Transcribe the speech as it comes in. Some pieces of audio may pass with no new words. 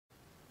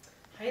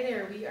Hi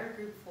there, we are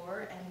Group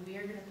 4 and we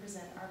are going to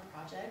present our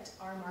project.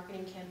 Our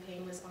marketing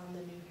campaign was on the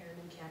new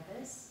Herriman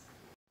campus.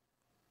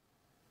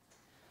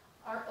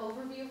 Our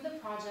overview of the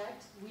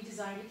project, we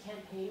designed a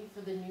campaign for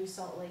the new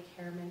Salt Lake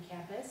Herriman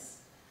campus.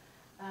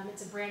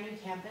 It's a brand new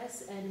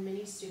campus and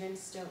many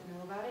students don't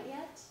know about it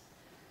yet.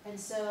 And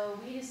so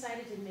we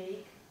decided to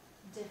make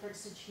different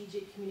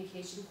strategic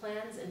communication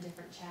plans and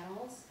different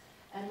channels.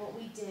 And what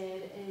we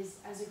did is,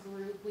 as a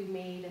group, we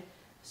made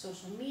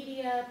social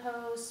media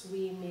posts,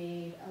 we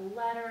made a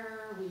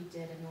letter, we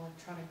did an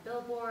electronic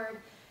billboard,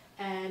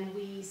 and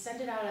we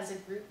sent it out as a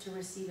group to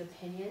receive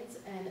opinions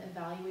and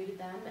evaluated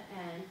them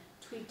and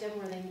tweaked them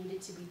where they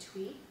needed to be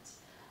tweaked.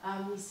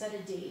 We set a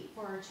date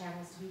for our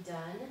channels to be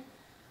done,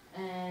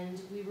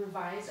 and we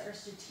revised our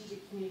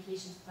strategic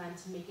communications plan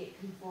to make it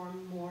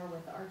conform more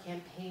with our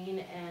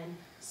campaign and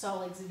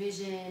Salt Lake's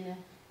vision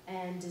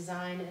and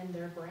design and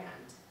their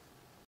brand.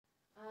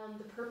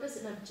 The purpose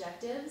and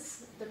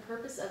objectives. The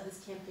purpose of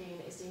this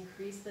campaign is to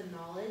increase the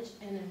knowledge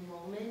and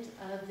enrollment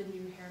of the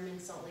new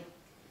Herriman Salt Lake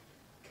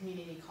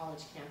Community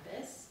College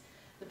campus.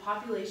 The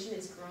population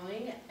is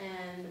growing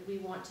and we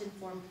want to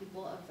inform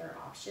people of their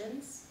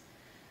options.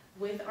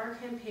 With our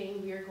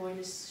campaign, we are going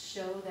to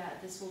show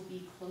that this will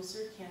be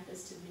closer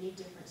campus to many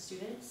different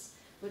students.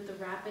 With the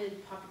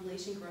rapid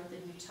population growth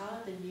in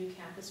Utah, the new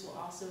campus will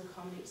also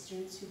accommodate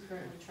students who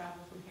currently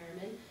travel from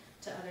Herriman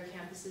to other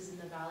campuses in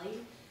the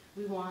valley.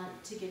 We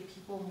want to give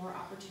people more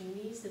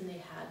opportunities than they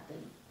had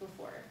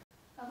before.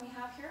 We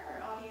have here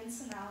our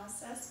audience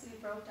analysis. We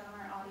broke down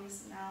our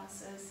audience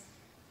analysis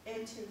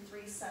into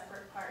 3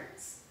 separate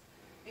parts.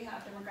 We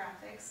have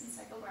demographics and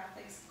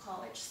psychographics of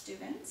college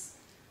students,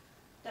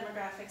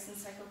 demographics and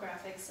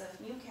psychographics of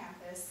new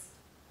campus,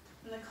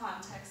 in the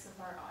context of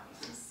our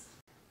audience.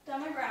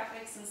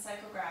 Demographics and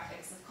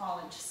psychographics of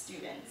college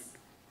students.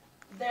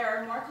 There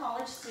are more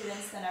college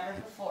students than ever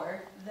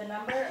before. The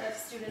number of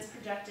students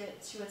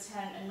projected to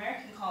attend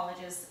American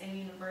colleges and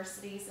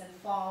universities in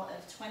fall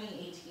of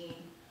 2018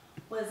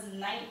 was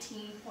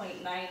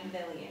 19.9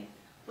 million,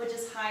 which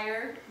is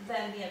higher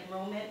than the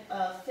enrollment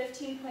of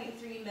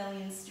 15.3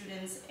 million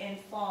students in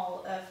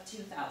fall of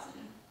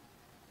 2000.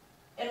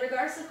 In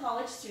regards to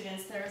college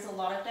students, there is a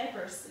lot of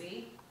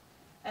diversity,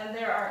 and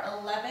there are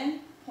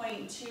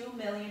 11.2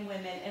 million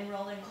women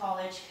enrolled in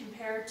college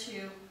compared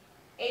to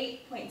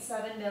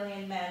 8.7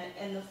 million men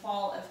in the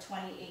fall of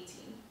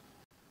 2018.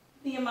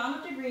 The amount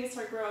of degrees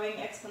are growing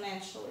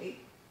exponentially.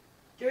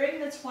 During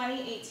the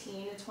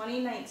 2018 to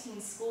 2019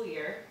 school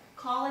year,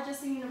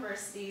 colleges and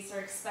universities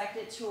are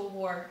expected to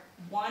award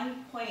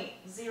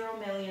 1.0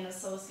 million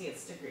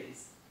associate's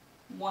degrees,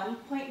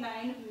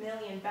 1.9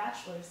 million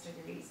bachelor's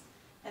degrees,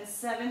 and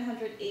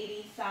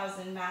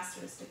 780,000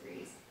 master's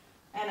degrees,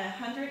 and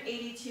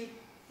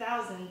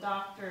 182,000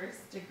 doctor's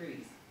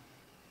degrees.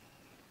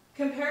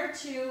 Compared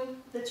to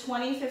the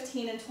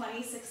 2015 and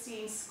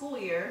 2016 school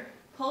year,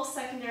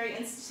 post-secondary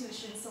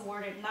institutions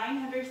awarded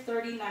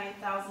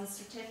 939,000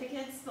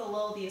 certificates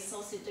below the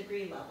associate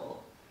degree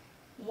level,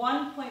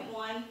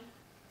 1.0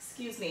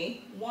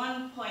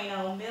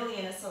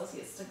 million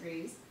associate's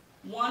degrees,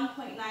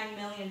 1.9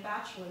 million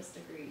bachelor's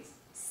degrees,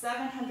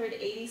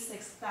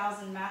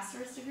 786,000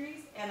 master's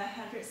degrees, and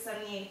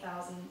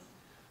 178,000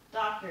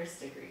 doctor's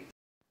degrees.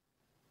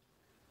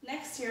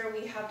 Next here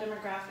we have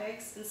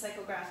demographics and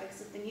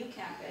psychographics of the new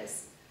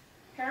campus.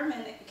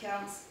 Herriman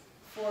accounts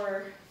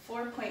for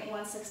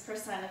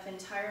 4.16% of the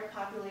entire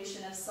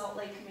population of Salt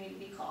Lake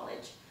Community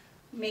College,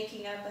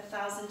 making up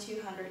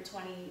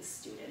 1,220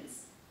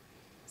 students.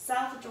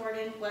 South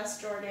Jordan, West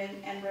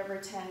Jordan, and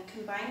Riverton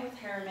combined with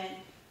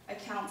Herriman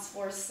accounts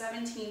for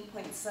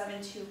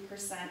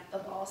 17.72%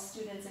 of all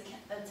students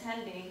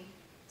attending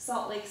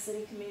Salt Lake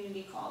City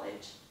Community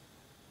College.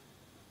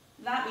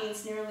 That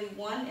means nearly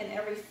 1 in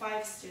every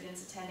 5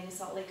 students attending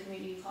Salt Lake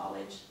Community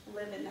College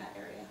live in that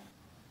area.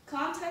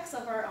 Context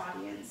of our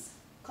audience.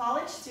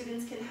 College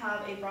students can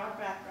have a broad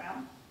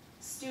background.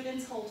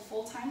 Students hold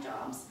full-time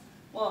jobs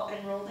while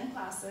enrolled in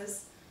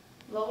classes,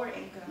 lower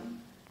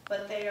income,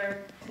 but they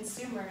are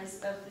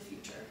consumers of the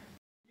future.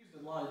 We used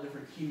a lot of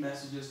different key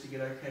messages to get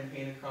our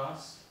campaign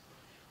across.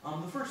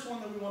 The first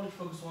one that we wanted to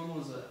focus on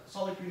was a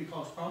Salt Lake Community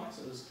College promise.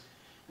 It was,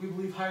 we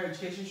believe higher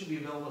education should be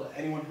available to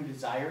anyone who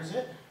desires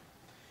it.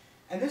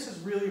 And this is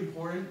really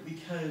important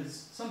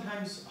because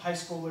sometimes high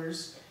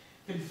schoolers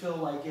can feel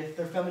like if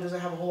their family doesn't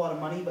have a whole lot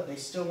of money but they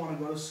still want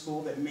to go to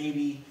school, that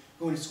maybe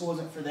going to school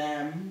isn't for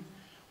them,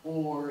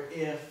 or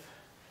if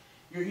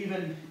you're a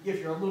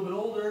little bit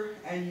older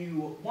and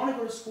you want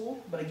to go to school,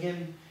 but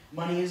again,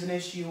 money is an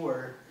issue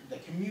or the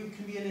commute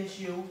can be an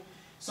issue,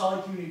 Salt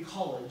Lake Community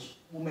College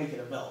will make it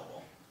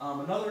available.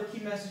 Another key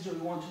message that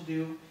we want to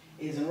do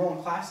is enroll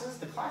in classes.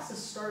 The classes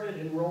started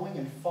enrolling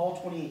in fall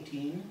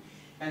 2018.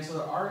 And so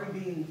they're already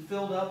being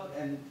filled up,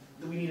 and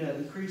we need to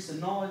increase the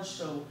knowledge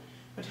so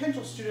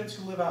potential students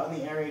who live out in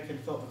the area can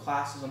fill up the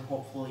classes, and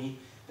hopefully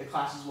the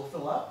classes will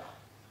fill up.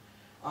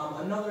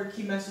 Another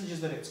key message is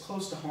that it's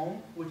close to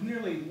home. With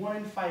nearly 1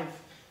 in 5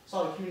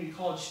 Salt Lake Community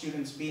College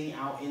students being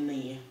out in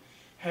the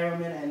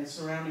Herriman and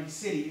surrounding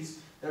cities,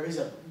 there is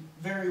a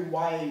very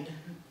wide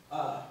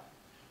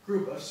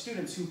group of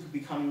students who could be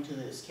coming to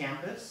this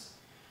campus.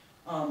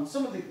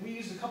 We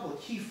used a couple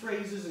of key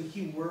phrases and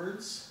key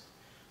words.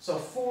 So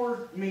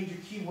 4 major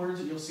key words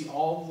that you'll see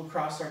all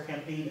across our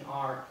campaign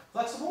are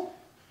flexible,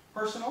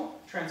 personal,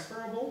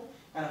 transferable,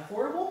 and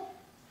affordable.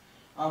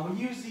 We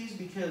use these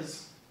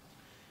because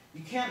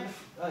you can't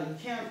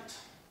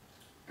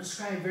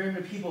describe very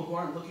many people who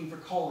aren't looking for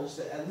college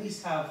that at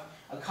least have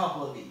a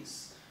couple of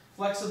these.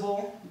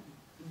 Flexible,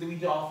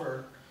 we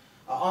offer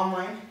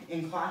online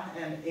in class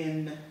and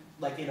in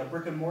a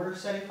brick and mortar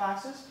setting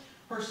classes.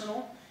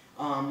 Personal,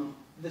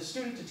 the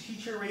student to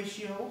teacher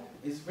ratio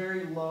is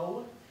very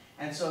low,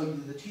 and so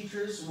the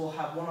teachers will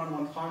have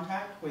one-on-one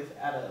contact with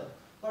at a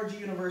larger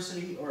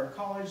university or a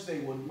college they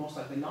would most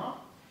likely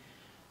not.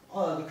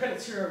 The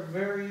credits here are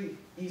very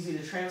easy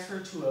to transfer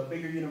to a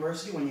bigger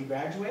university when you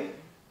graduate,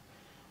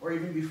 or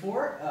even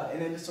before,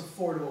 and then it's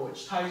affordable,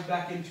 which ties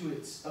back into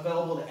it's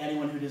available to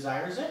anyone who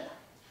desires it.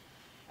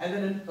 And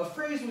then a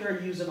phrase we are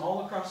using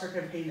all across our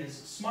campaign is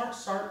Smart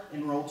Start,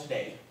 Enroll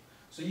Today.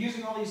 So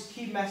using all these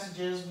key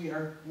messages, we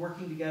are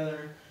working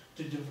together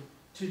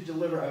to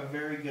deliver a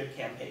very good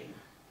campaign.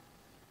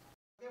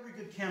 Every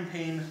good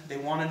campaign, they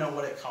want to know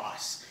what it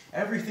costs.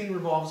 Everything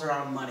revolves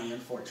around money,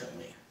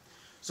 unfortunately.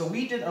 So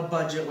we did a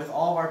budget with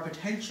all of our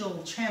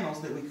potential channels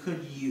that we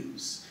could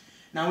use.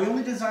 Now we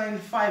only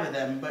designed 5 of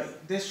them,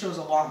 but this shows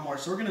a lot more.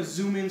 So we're going to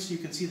zoom in so you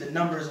can see the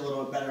numbers a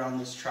little bit better on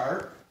this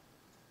chart.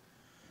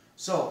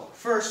 So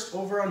first,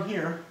 over on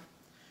here,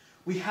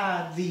 we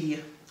had the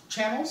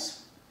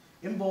channels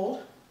in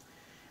bold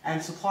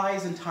and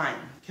supplies and time,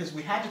 because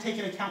we had to take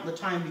into account the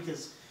time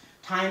because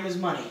time is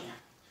money.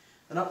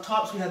 And up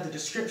top we had the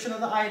description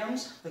of the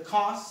items, the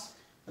costs,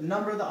 the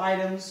number of the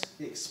items,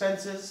 the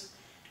expenses,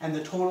 and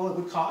the total it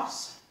would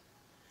cost.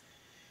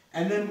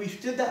 And then we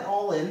did that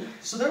all in.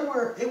 So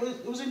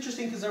it was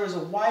interesting because there was a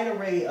wide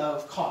array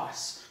of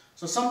costs.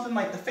 So something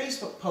like the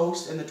Facebook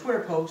post and the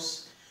Twitter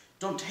posts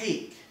don't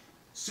take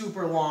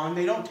super long.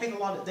 They don't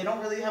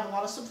really have a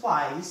lot of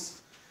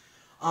supplies.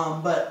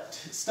 But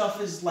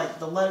stuff is like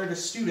the letter to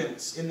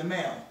students in the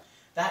mail.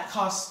 That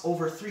costs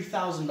over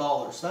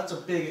 $3,000. So that's a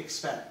big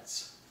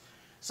expense.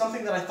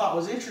 Something that I thought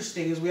was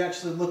interesting is we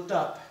actually looked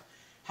up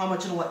how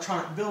much an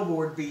electronic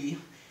billboard would be,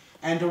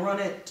 and to run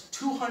it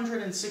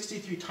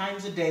 263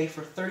 times a day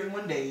for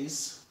 31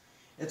 days,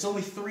 it's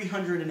only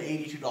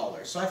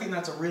 $382. So I think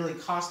that's a really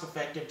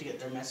cost-effective to get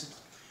their message.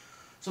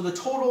 So the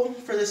total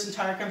for this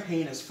entire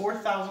campaign is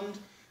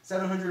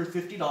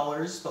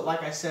 $4,750, but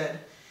like I said,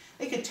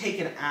 they could take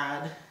an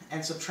ad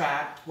and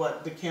subtract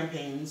what the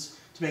campaigns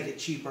to make it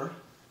cheaper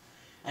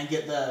and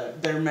get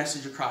their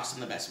message across in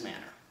the best manner.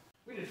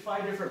 We did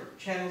 5 different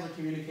channels of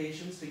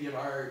communications to give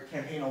our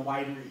campaign a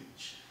wide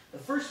reach. The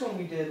first one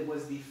we did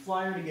was the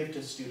flyer to give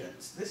to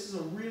students. This is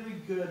a really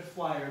good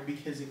flyer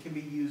because it can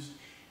be used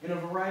in a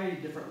variety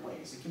of different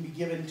ways. It can be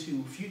given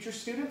to future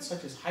students,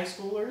 such as high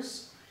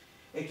schoolers.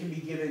 It can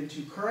be given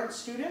to current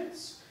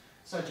students,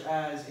 such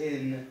as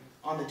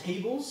on the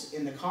tables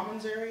in the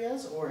commons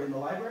areas or in the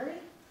library.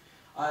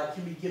 It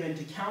can be given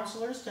to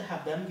counselors to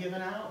have them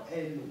given out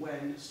and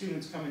when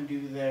students come and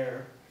do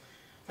their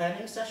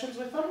planning sessions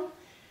with them.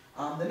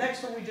 The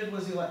next one we did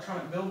was the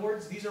electronic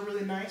billboards. These are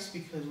really nice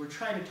because we're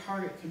trying to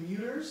target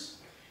commuters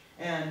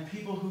and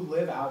people who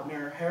live out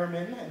near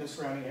Herriman and the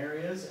surrounding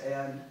areas,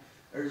 and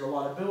there's a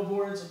lot of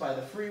billboards by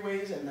the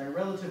freeways and they're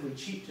relatively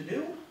cheap to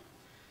do.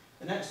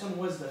 The next one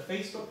was the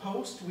Facebook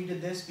post. We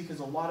did this because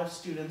a lot of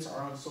students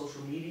are on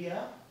social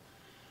media.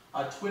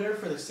 Twitter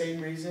for the same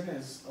reason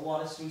as a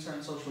lot of students are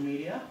on social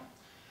media.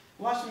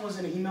 The last one was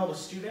an email to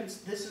students.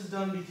 This is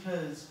done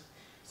because,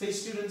 say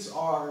students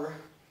are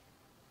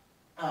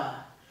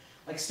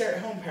like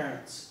stay-at-home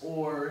parents,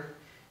 or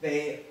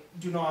they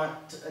do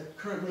not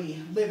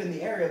currently live in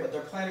the area but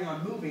they're planning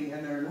on moving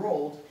and they're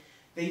enrolled.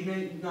 They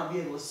may not be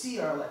able to see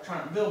our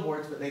electronic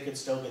billboards, but they could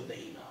still get the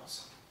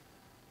emails.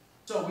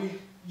 So we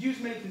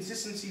use many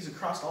consistencies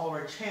across all of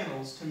our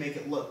channels to make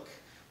it look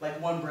like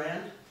one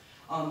brand.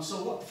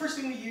 First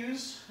thing we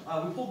used,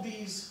 we pulled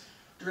these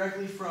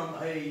directly from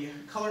a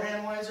color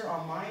analyzer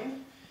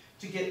online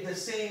to get the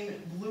same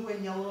blue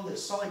and yellow that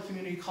Salt Lake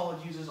Community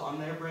College uses on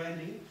their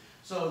branding.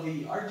 So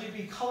the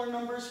RGB color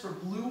numbers for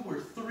blue were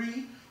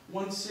 3,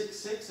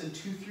 166, and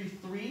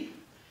 233.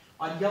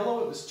 On yellow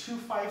it was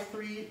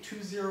 253,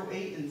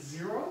 208, and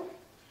 0.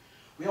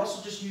 We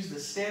also just used the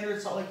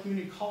standard Salt Lake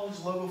Community College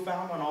logo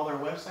found on all their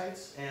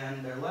websites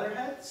and their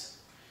letterheads.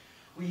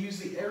 We used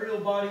the Arial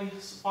body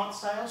font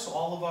style, so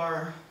all of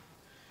our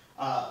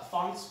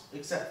fonts,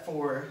 except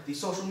for the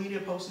social media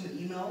posts and the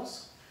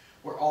emails,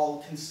 were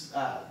all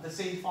the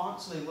same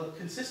font, so they look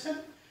consistent.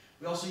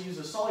 We also use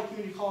the Salt Lake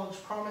Community College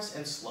promise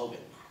and slogan.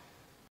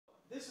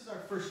 This is our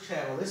first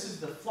channel. This is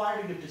the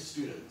flyer to give to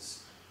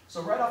students.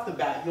 So right off the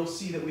bat, you'll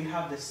see that we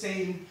have the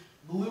same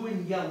blue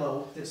and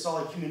yellow that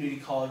Salt Lake Community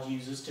College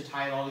uses to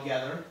tie it all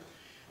together.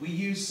 We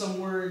use some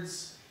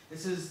words.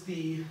 This is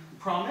the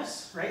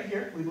promise right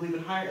here. We believe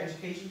in higher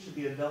education should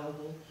be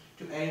available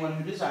to anyone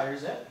who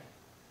desires it.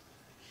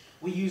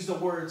 We use the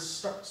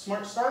words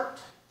smart start,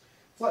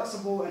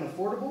 flexible, and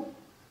affordable.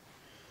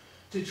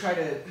 to try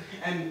to,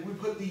 and we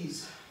put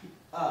these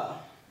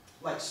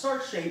like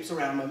star shapes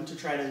around them to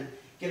try to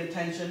get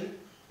attention.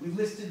 We've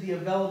listed the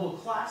available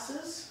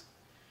classes.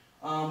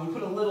 We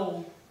put a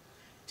little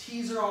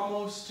teaser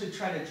almost to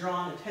try to draw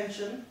on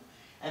attention.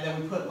 And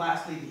then we put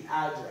lastly the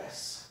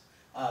address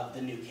of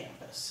the new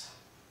campus.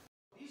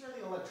 These are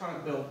the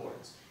electronic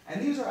billboards.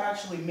 And these are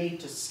actually made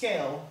to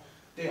scale.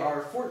 They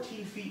are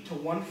 14 feet to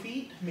 1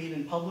 feet, made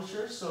in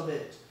publishers, so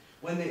that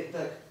when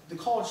the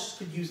college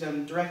could use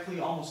them directly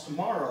almost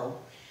tomorrow,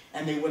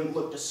 and they wouldn't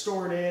look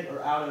distorted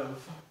or out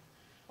of,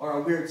 or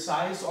a weird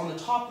size. So on the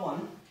top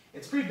one,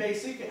 it's pretty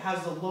basic. It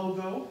has the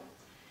logo.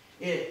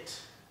 It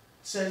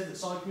says that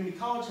Salt Lake Community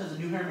College has a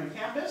new Herriman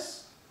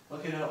campus,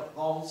 located at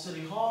All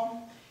City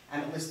Hall,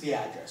 and it lists the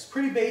address.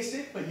 Pretty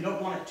basic, but you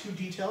don't want it too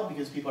detailed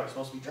because people are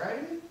supposed to be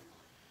driving.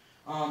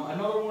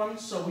 Another one,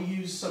 so we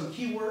use some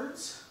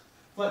keywords: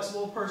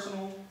 flexible,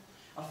 personal,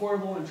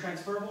 affordable, and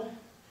transferable.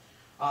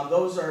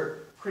 Those are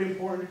pretty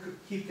important to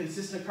keep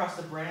consistent across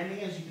the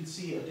branding. As you can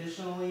see,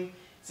 additionally,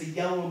 it's a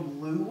yellow and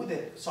blue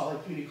that Salt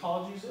Lake Community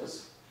College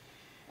uses.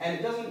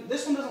 And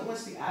this one doesn't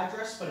list the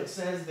address, but it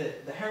says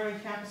that the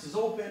Herriman campus is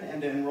open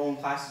and to enroll in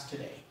classes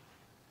today.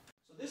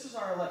 So this is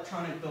our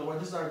electronic billboard.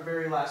 This is our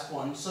very last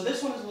one. So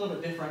this one is a little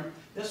bit different.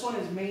 This one,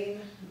 is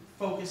main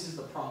focus is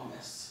the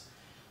promise.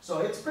 So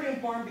it's pretty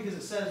important because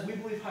it says, we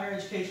believe higher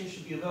education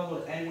should be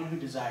available to anyone who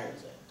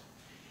desires it.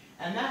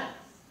 And that,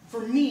 for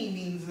me,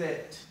 means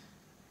that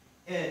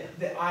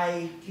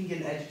I can get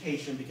an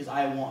education because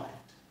I want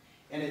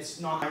it. And it's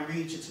not my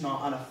reach, it's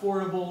not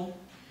unaffordable.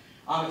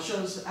 It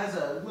shows, as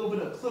a little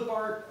bit of clip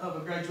art of a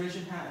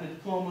graduation hat and a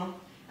diploma.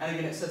 And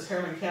again, it says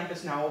Herriman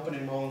campus now open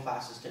and enrolling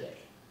classes today.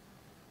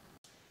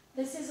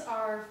 This is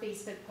our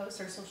Facebook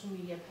post, our social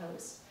media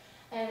post.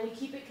 And we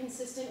keep it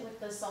consistent with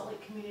the Salt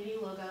Lake community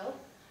logo.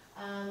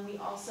 We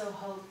also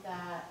hope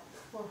that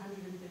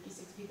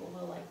 456 people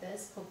will like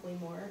this, hopefully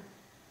more.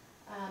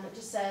 It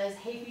just says,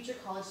 hey future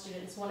college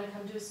students, want to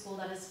come to a school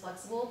that is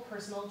flexible,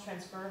 personal,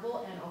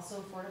 transferable, and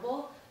also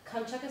affordable?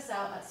 Come check us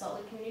out at Salt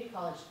Lake Community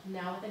College,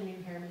 now with a new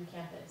Herriman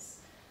campus.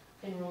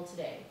 Enroll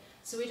today.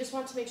 So we just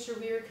want to make sure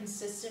we are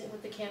consistent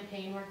with the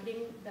campaign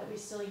marketing, that we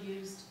still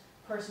used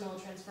personal,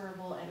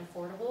 transferable, and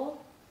affordable.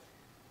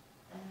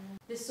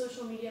 This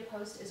social media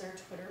post is our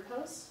Twitter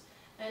post,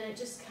 and it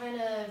just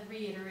kind of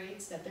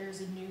reiterates that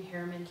there's a new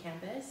Herriman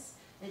campus.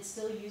 It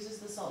still uses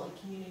the Salt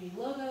Lake Community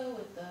logo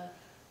with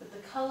the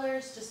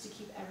colors, just to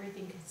keep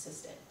everything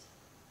consistent.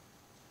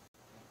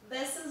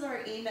 This is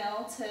our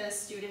email to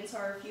students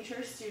or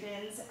future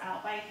students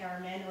out by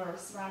Herriman or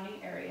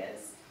surrounding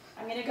areas.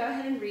 I'm going to go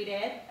ahead and read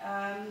it.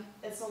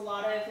 It's a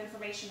lot of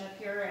information up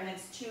here and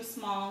it's too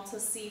small to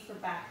see from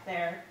back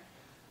there.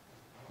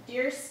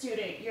 Dear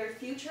student, your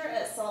future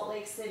at Salt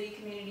Lake City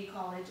Community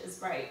College is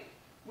bright.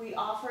 We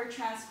offer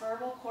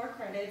transferable core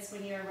credits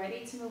when you are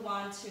ready to move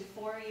on to a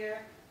 4-year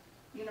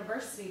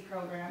university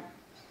program.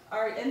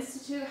 Our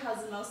institute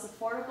has the most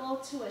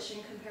affordable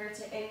tuition compared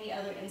to any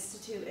other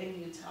institute in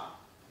Utah.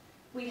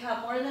 We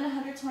have more than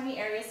 120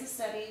 areas of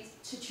study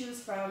to choose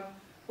from,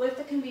 with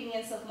the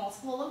convenience of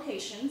multiple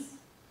locations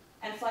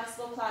and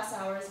flexible class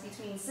hours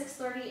between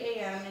 6:30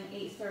 a.m. and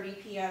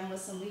 8:30 p.m.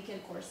 with some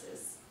weekend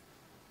courses.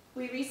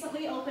 We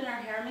recently opened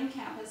our Herriman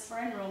campus for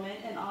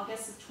enrollment in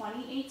August of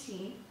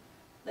 2018.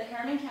 The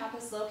Herriman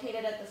campus,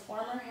 located at the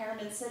former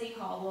Herriman City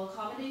Hall, will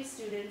accommodate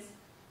students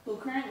who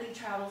currently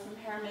travel from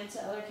Herriman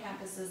to other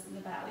campuses in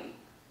the valley.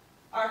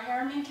 Our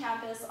Herriman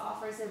campus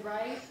offers a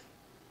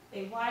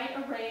wide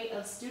array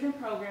of student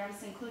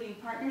programs, including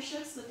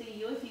partnerships with the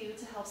U of U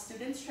to help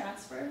students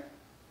transfer,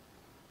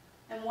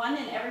 and 1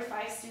 in every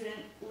 5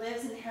 students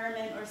lives in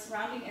Herriman or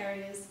surrounding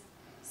areas,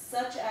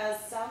 such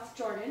as South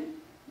Jordan,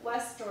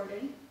 West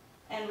Jordan,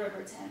 and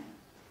Riverton.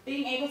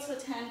 Being able to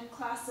attend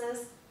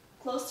classes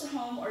close to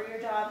home or your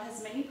job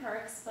has many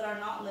perks, but are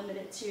not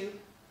limited to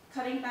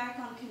cutting back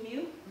on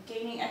commute,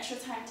 gaining extra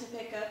time to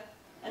pick up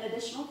an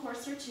additional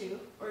course or 2,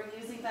 or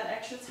using that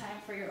extra time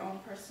for your own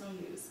personal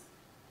use.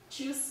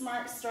 Choose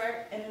Smart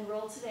Start and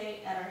enroll today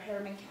at our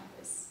Herriman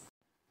campus.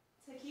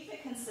 To keep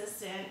it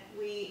consistent,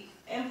 we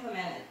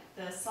implemented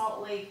the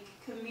Salt Lake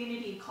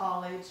Community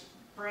College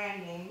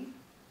branding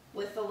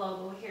with the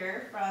logo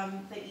here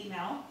from the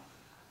email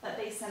that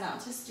they sent out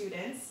to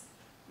students.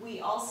 We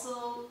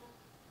also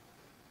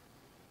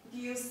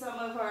used some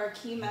of our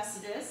key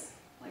messages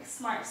like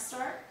Smart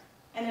Start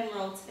and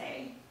enroll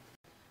today.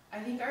 I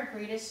think our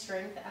greatest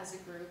strength as a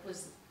group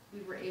was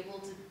we were able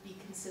to be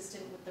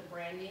consistent with the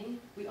branding.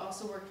 We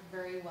also worked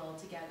very well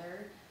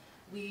together.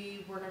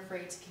 We weren't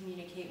afraid to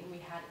communicate when we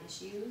had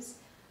issues.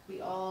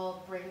 We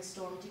all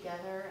brainstormed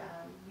together.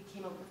 We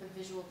came up with a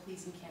visual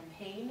pleasing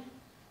campaign.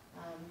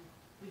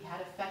 We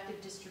had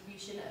effective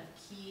distribution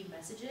of key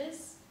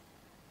messages.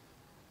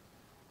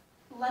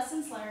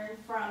 Lessons learned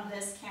from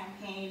this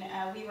campaign,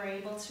 we were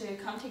able to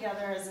come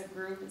together as a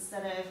group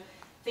instead of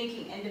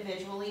thinking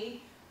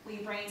individually. We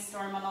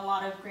brainstormed on a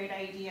lot of great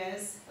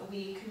ideas.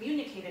 We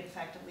communicated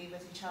effectively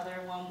with each other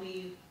when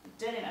we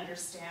didn't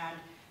understand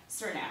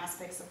certain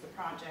aspects of the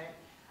project.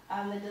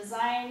 The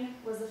design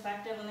was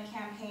effective in the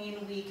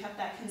campaign. We kept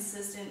that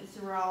consistent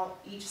throughout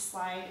each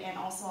slide and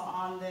also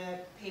on the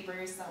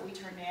papers that we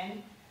turned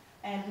in.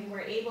 And we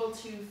were able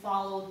to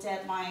follow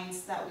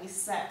deadlines that we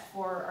set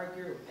for our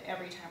group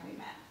every time we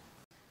met.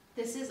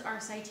 This is our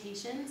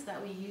citations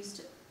that we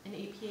used in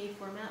APA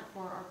format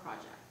for our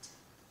project.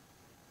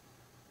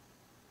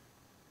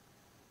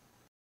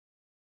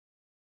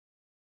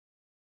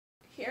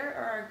 Here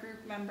are our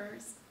group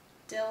members: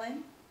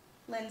 Dallin,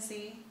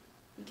 Lindsey,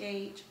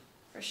 Gage,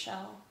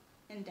 Richelle,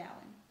 and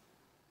Dallin.